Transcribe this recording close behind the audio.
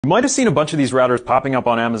You might have seen a bunch of these routers popping up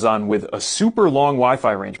on Amazon with a super long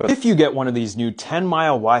Wi-Fi range, but if you get one of these new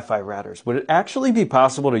 10-mile Wi-Fi routers, would it actually be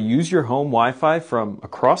possible to use your home Wi-Fi from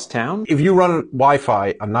across town? If you run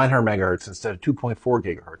Wi-Fi on 900 megahertz instead of 2.4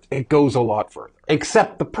 gigahertz, it goes a lot further.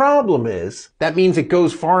 Except the problem is, that means it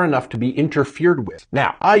goes far enough to be interfered with.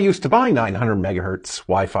 Now, I used to buy 900 megahertz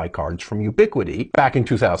Wi-Fi cards from Ubiquiti back in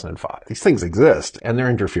 2005. These things exist, and they're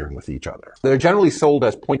interfering with each other. They're generally sold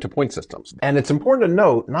as point-to-point systems. And it's important to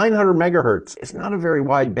note, 900 megahertz is not a very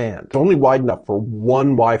wide band. It's only wide enough for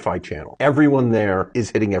one Wi-Fi channel. Everyone there is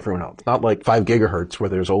hitting everyone else. Not like 5 gigahertz where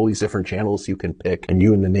there's all these different channels you can pick, and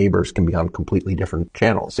you and the neighbors can be on completely different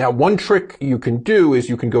channels. Now, one trick you can do is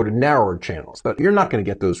you can go to narrower channels, but you're not going to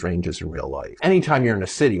get those ranges in real life. Anytime you're in a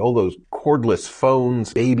city, all those cordless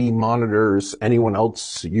phones, baby monitors, anyone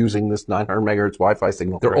else using this 900 megahertz Wi-Fi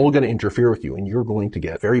signal, they're all going to interfere with you, and you're going to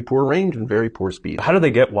get very poor range and very poor speed. How do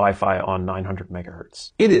they get Wi-Fi on 900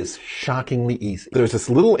 megahertz? It is shockingly easy. There's this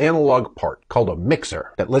little analog part called a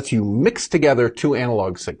mixer that lets you mix together two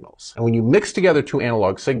analog signals. And when you mix together two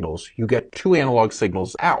analog signals, you get two analog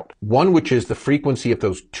signals out. One which is the frequency of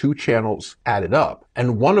those two channels added up,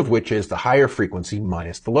 and one of which is the higher frequency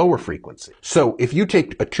minus the lower frequency. So if you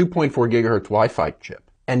take a 2.4 gigahertz Wi-Fi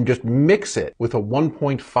chip and just mix it with a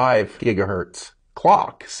 1.5 gigahertz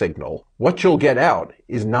clock signal, what you'll get out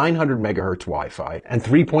is 900 megahertz Wi-Fi and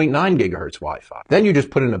 3.9 gigahertz Wi-Fi. Then you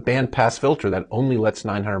just put in a bandpass filter that only lets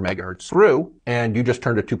 900 megahertz through, and you just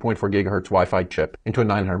turned a 2.4 gigahertz Wi-Fi chip into a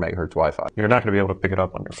 900 megahertz Wi-Fi. You're not going to be able to pick it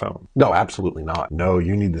up on your phone. No, absolutely not. No,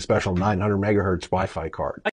 you need the special 900 megahertz Wi-Fi card.